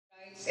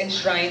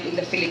enshrined in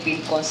the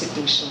Philippine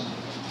Constitution.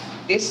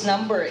 This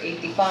number,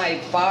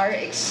 85, far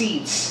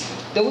exceeds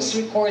those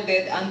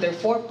recorded under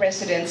 4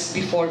 presidents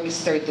before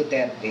Mr.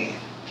 Duterte.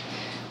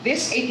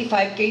 These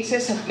 85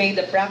 cases have made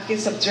the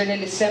practice of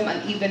journalism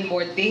an even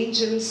more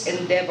dangerous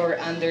endeavor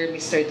under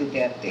Mr.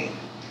 Duterte.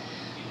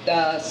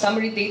 The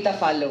summary data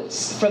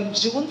follows. From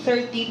June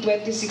 30,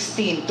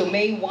 2016 to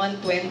May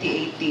 1,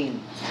 2018,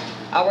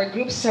 our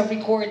groups have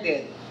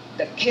recorded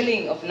the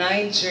killing of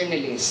 9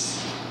 journalists,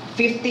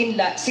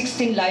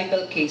 16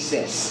 libel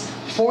cases,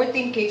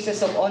 14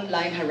 cases of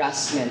online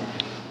harassment,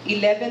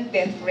 11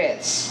 death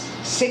threats,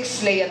 6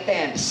 slay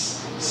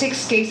attempts,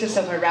 6 cases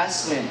of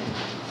harassment,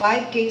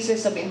 5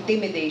 cases of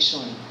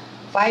intimidation,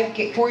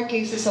 4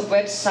 cases of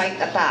website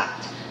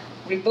attack,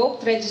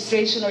 revoked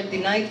registration or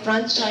denied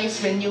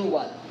franchise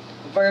renewal,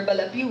 verbal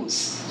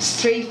abuse,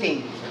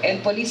 strafing,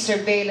 and police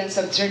surveillance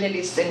of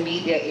journalists and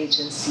media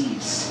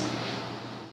agencies.